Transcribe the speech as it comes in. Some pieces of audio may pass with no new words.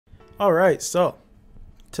Alright, so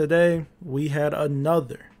today we had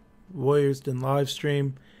another Warriors Den live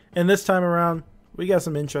stream, and this time around we got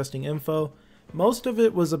some interesting info. Most of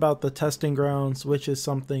it was about the testing grounds, which is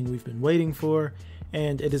something we've been waiting for,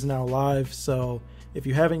 and it is now live, so if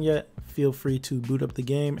you haven't yet, feel free to boot up the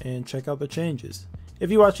game and check out the changes. If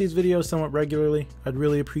you watch these videos somewhat regularly, I'd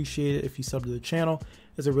really appreciate it if you sub to the channel,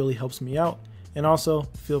 as it really helps me out, and also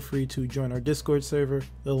feel free to join our Discord server.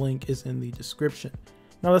 The link is in the description.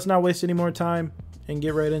 Now let's not waste any more time and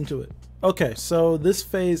get right into it. Okay, so this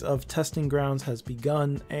phase of testing grounds has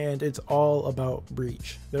begun, and it's all about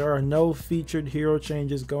Breach. There are no featured hero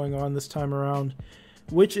changes going on this time around,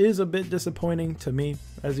 which is a bit disappointing to me.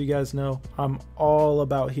 As you guys know, I'm all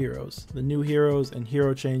about heroes. The new heroes and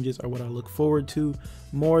hero changes are what I look forward to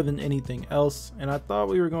more than anything else, and I thought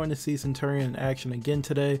we were going to see Centurion in action again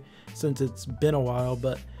today since it's been a while,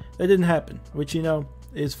 but that didn't happen, which, you know,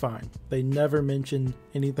 is fine. They never mentioned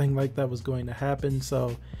anything like that was going to happen,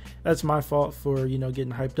 so that's my fault for, you know,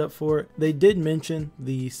 getting hyped up for it. They did mention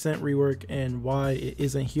the scent rework and why it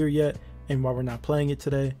isn't here yet and why we're not playing it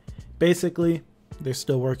today. Basically, they're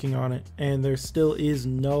still working on it, and there still is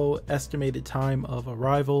no estimated time of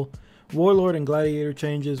arrival. Warlord and Gladiator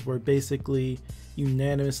changes were basically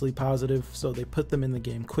unanimously positive, so they put them in the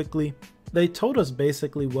game quickly. They told us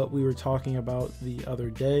basically what we were talking about the other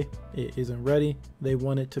day. It isn't ready. They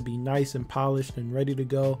want it to be nice and polished and ready to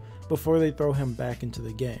go before they throw him back into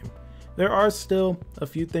the game. There are still a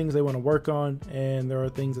few things they want to work on, and there are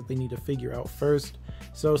things that they need to figure out first.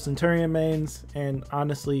 So Centurion mains, and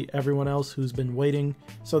honestly everyone else who's been waiting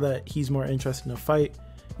so that he's more interested in a fight,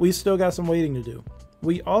 we still got some waiting to do.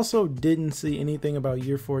 We also didn't see anything about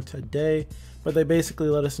year 4 today, but they basically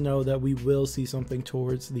let us know that we will see something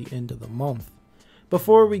towards the end of the month.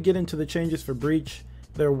 Before we get into the changes for Breach,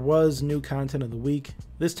 there was new content of the week.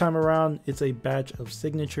 This time around, it's a batch of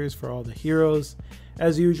signatures for all the heroes.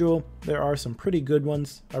 As usual, there are some pretty good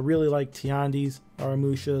ones. I really like Tiandi's,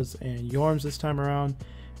 Aramushas, and Yorms this time around.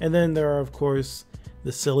 And then there are, of course,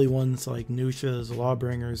 the silly ones like Nushas,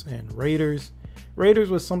 Lawbringers, and Raiders. Raiders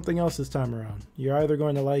was something else this time around. You're either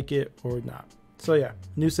going to like it or not. So yeah,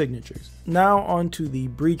 new signatures. Now on to the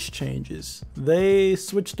Breach changes. They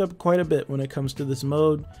switched up quite a bit when it comes to this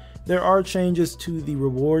mode. There are changes to the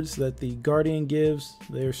rewards that the Guardian gives.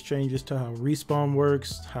 There's changes to how respawn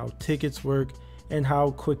works, how tickets work, and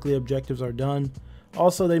how quickly objectives are done.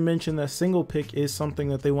 Also, they mentioned that single pick is something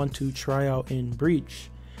that they want to try out in Breach.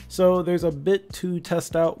 So there's a bit to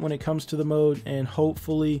test out when it comes to the mode, and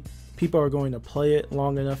hopefully people are going to play it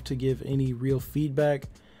long enough to give any real feedback.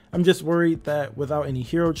 I'm just worried that without any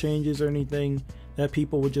hero changes or anything, that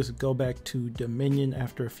people would just go back to Dominion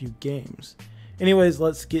after a few games. Anyways,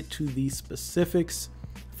 let's get to the specifics.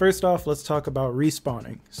 First off, let's talk about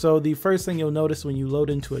respawning. So the first thing you'll notice when you load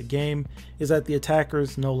into a game is that the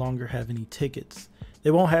attackers no longer have any tickets.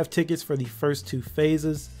 They won't have tickets for the first 2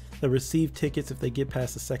 phases. They'll receive tickets if they get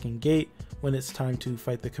past the second gate when it's time to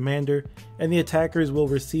fight the commander, and the attackers will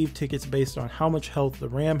receive tickets based on how much health the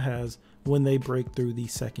ram has when they break through the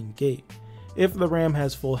second gate. If the ram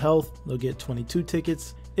has full health, they'll get 22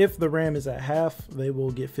 tickets. If the ram is at half, they will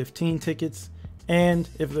get 15 tickets. And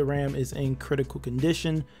if the ram is in critical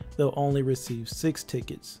condition, they'll only receive 6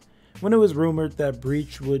 tickets. When it was rumored that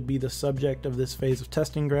Breach would be the subject of this phase of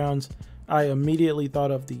testing grounds, I immediately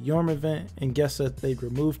thought of the Yorm event and guessed that they'd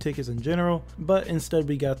remove tickets in general, but instead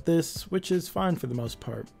we got this, which is fine for the most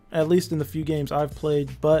part, at least in the few games I've played,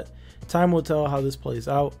 but time will tell how this plays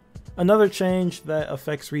out. Another change that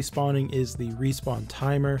affects respawning is the respawn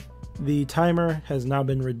timer. The timer has now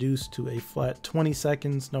been reduced to a flat 20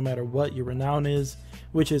 seconds no matter what your renown is,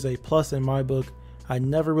 which is a plus in my book. I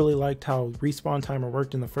never really liked how respawn timer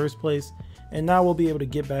worked in the first place, and now we'll be able to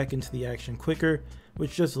get back into the action quicker,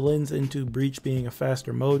 which just lends into Breach being a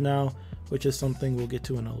faster mode now, which is something we'll get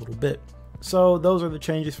to in a little bit. So those are the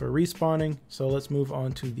changes for respawning, so let's move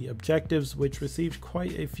on to the objectives, which received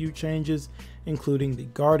quite a few changes, including the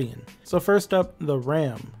Guardian. So first up, the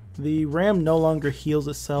ram. The ram no longer heals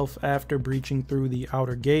itself after breaching through the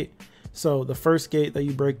outer gate, so the first gate that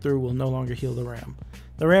you break through will no longer heal the ram.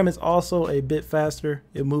 The ram is also a bit faster.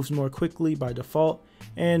 It moves more quickly by default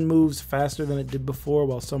and moves faster than it did before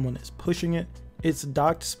while someone is pushing it. Its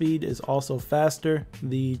docked speed is also faster.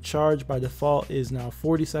 The charge by default is now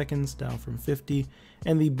 40 seconds, down from 50,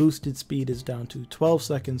 and the boosted speed is down to 12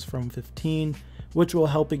 seconds from 15, which will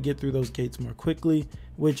help it get through those gates more quickly,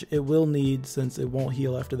 which it will need since it won't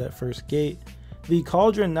heal after that first gate. The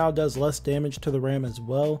Cauldron now does less damage to the ram as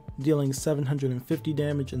well, dealing 750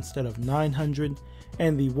 damage instead of 900,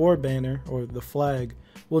 and the War Banner, or the flag,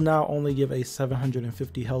 will now only give a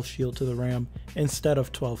 750 health shield to the ram instead of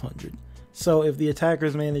 1200. So if the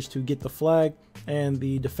attackers manage to get the flag and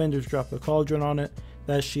the defenders drop the cauldron on it,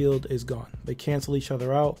 that shield is gone. They cancel each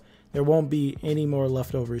other out. There won't be any more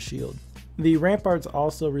leftover shield. The ramparts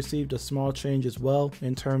also received a small change as well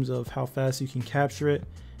in terms of how fast you can capture it.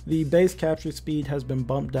 The base capture speed has been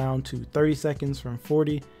bumped down to 30 seconds from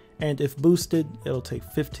 40, and if boosted, it'll take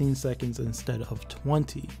 15 seconds instead of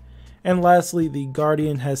 20. And lastly, the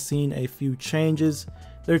Guardian has seen a few changes.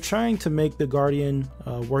 They're trying to make the Guardian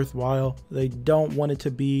worthwhile. They don't want it to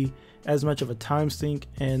be as much of a time sink,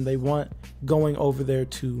 and they want going over there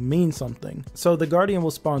to mean something. So the Guardian will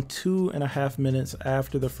spawn 2.5 minutes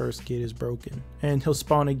after the first gate is broken, and he'll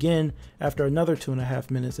spawn again after another 2.5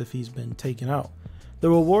 minutes if he's been taken out. The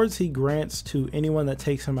rewards he grants to anyone that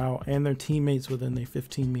takes him out and their teammates within a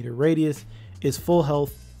 15-meter radius is full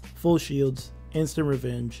health, full shields, instant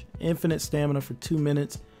revenge, infinite stamina for 2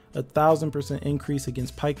 minutes, 1000% increase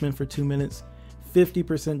against pikemen for 2 minutes,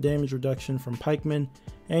 50% damage reduction from pikemen,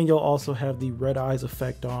 and you'll also have the red eyes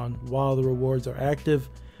effect on while the rewards are active,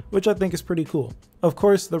 which I think is pretty cool. Of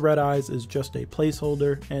course, the red eyes is just a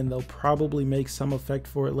placeholder and they'll probably make some effect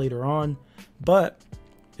for it later on, but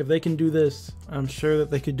if they can do this, I'm sure that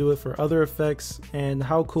they could do it for other effects. And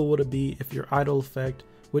how cool would it be if your idle effect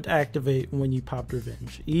would activate when you popped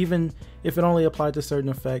revenge? Even if it only applied to certain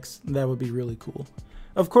effects, that would be really cool.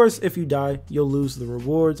 Of course, if you die, you'll lose the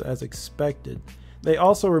rewards as expected. They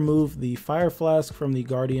also removed the fire flask from the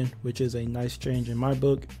Guardian, which is a nice change in my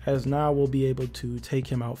book, as now we'll be able to take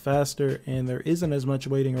him out faster and there isn't as much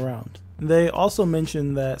waiting around. They also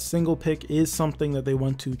mentioned that single pick is something that they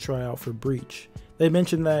want to try out for Breach. They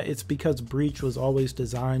mentioned that it's because Breach was always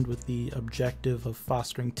designed with the objective of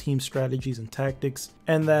fostering team strategies and tactics,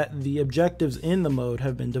 and that the objectives in the mode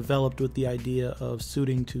have been developed with the idea of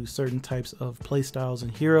suiting to certain types of playstyles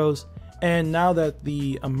and heroes. And now that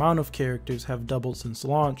the amount of characters have doubled since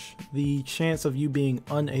launch, the chance of you being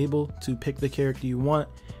unable to pick the character you want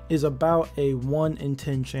is about a 1 in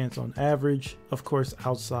 10 chance on average, of course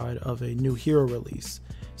outside of a new hero release.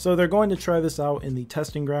 So they're going to try this out in the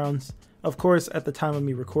testing grounds. Of course, at the time of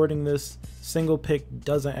me recording this, single pick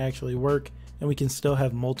doesn't actually work and we can still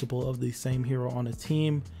have multiple of the same hero on a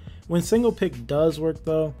team. When single pick does work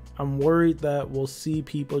though, I'm worried that we'll see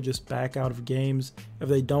people just back out of games if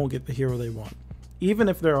they don't get the hero they want. Even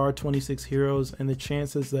if there are 26 heroes and the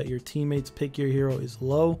chances that your teammates pick your hero is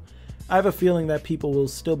low, I have a feeling that people will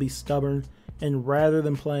still be stubborn, and rather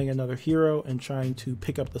than playing another hero and trying to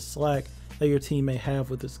pick up the slack that your team may have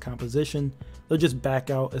with its composition, they'll just back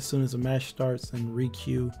out as soon as the match starts and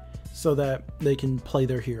re-queue so that they can play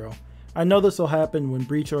their hero. I know this will happen when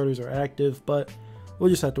breach orders are active, but we'll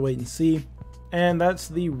just have to wait and see. And that's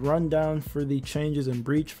the rundown for the changes in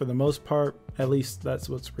Breach for the most part. At least that's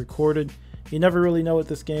what's recorded. You never really know with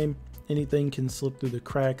this game. Anything can slip through the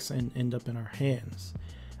cracks and end up in our hands.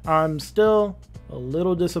 I'm still a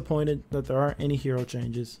little disappointed that there aren't any hero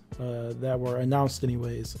changes that were announced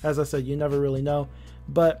anyways. As I said, you never really know,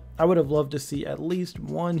 but I would have loved to see at least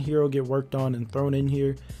one hero get worked on and thrown in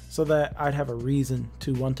here so that I'd have a reason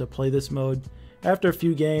to want to play this mode. After a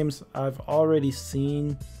few games, I've already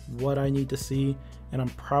seen what I need to see, and I'm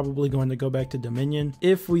probably going to go back to Dominion.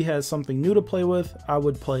 If we had something new to play with, I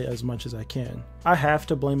would play as much as I can. I have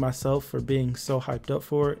to blame myself for being so hyped up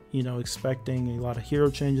for it, you know, expecting a lot of hero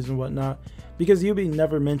changes and whatnot, because UB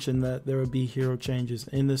never mentioned that there would be hero changes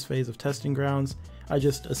in this phase of testing grounds. I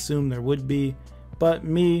just assumed there would be, but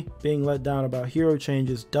me being let down about hero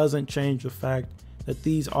changes doesn't change the fact that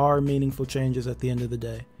these are meaningful changes at the end of the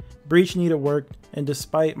day. Breach needed work, and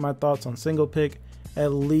despite my thoughts on single pick,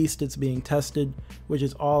 at least it's being tested, which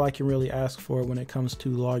is all I can really ask for when it comes to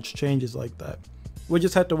large changes like that. We'll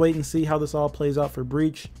just have to wait and see how this all plays out for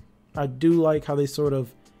Breach. I do like how they sort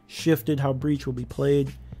of shifted how Breach will be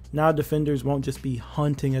played. Now defenders won't just be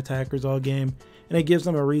hunting attackers all game, and it gives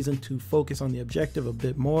them a reason to focus on the objective a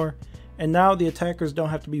bit more. And now the attackers don't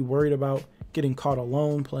have to be worried about getting caught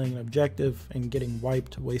alone playing an objective and getting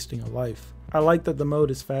wiped, wasting a life. I like that the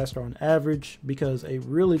mode is faster on average because a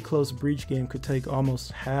really close Breach game could take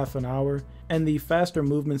almost half an hour, and the faster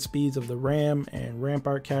movement speeds of the RAM and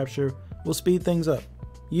rampart capture will speed things up.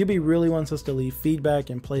 UB really wants us to leave feedback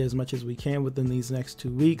and play as much as we can within these next 2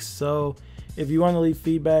 weeks, so if you want to leave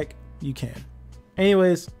feedback, you can.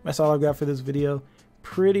 Anyways, that's all I've got for this video.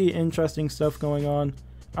 Pretty interesting stuff going on.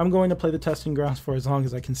 I'm going to play the testing grounds for as long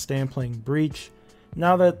as I can stand playing Breach.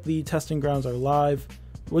 Now that the testing grounds are live,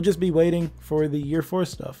 we'll just be waiting for the year 4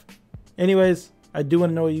 stuff. Anyways, I do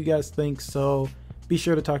want to know what you guys think, so be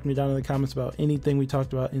sure to talk to me down in the comments about anything we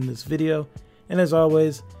talked about in this video. And as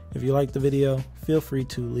always, if you liked the video, feel free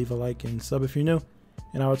to leave a like and sub if you're new,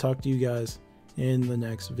 and I will talk to you guys in the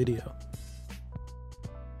next video.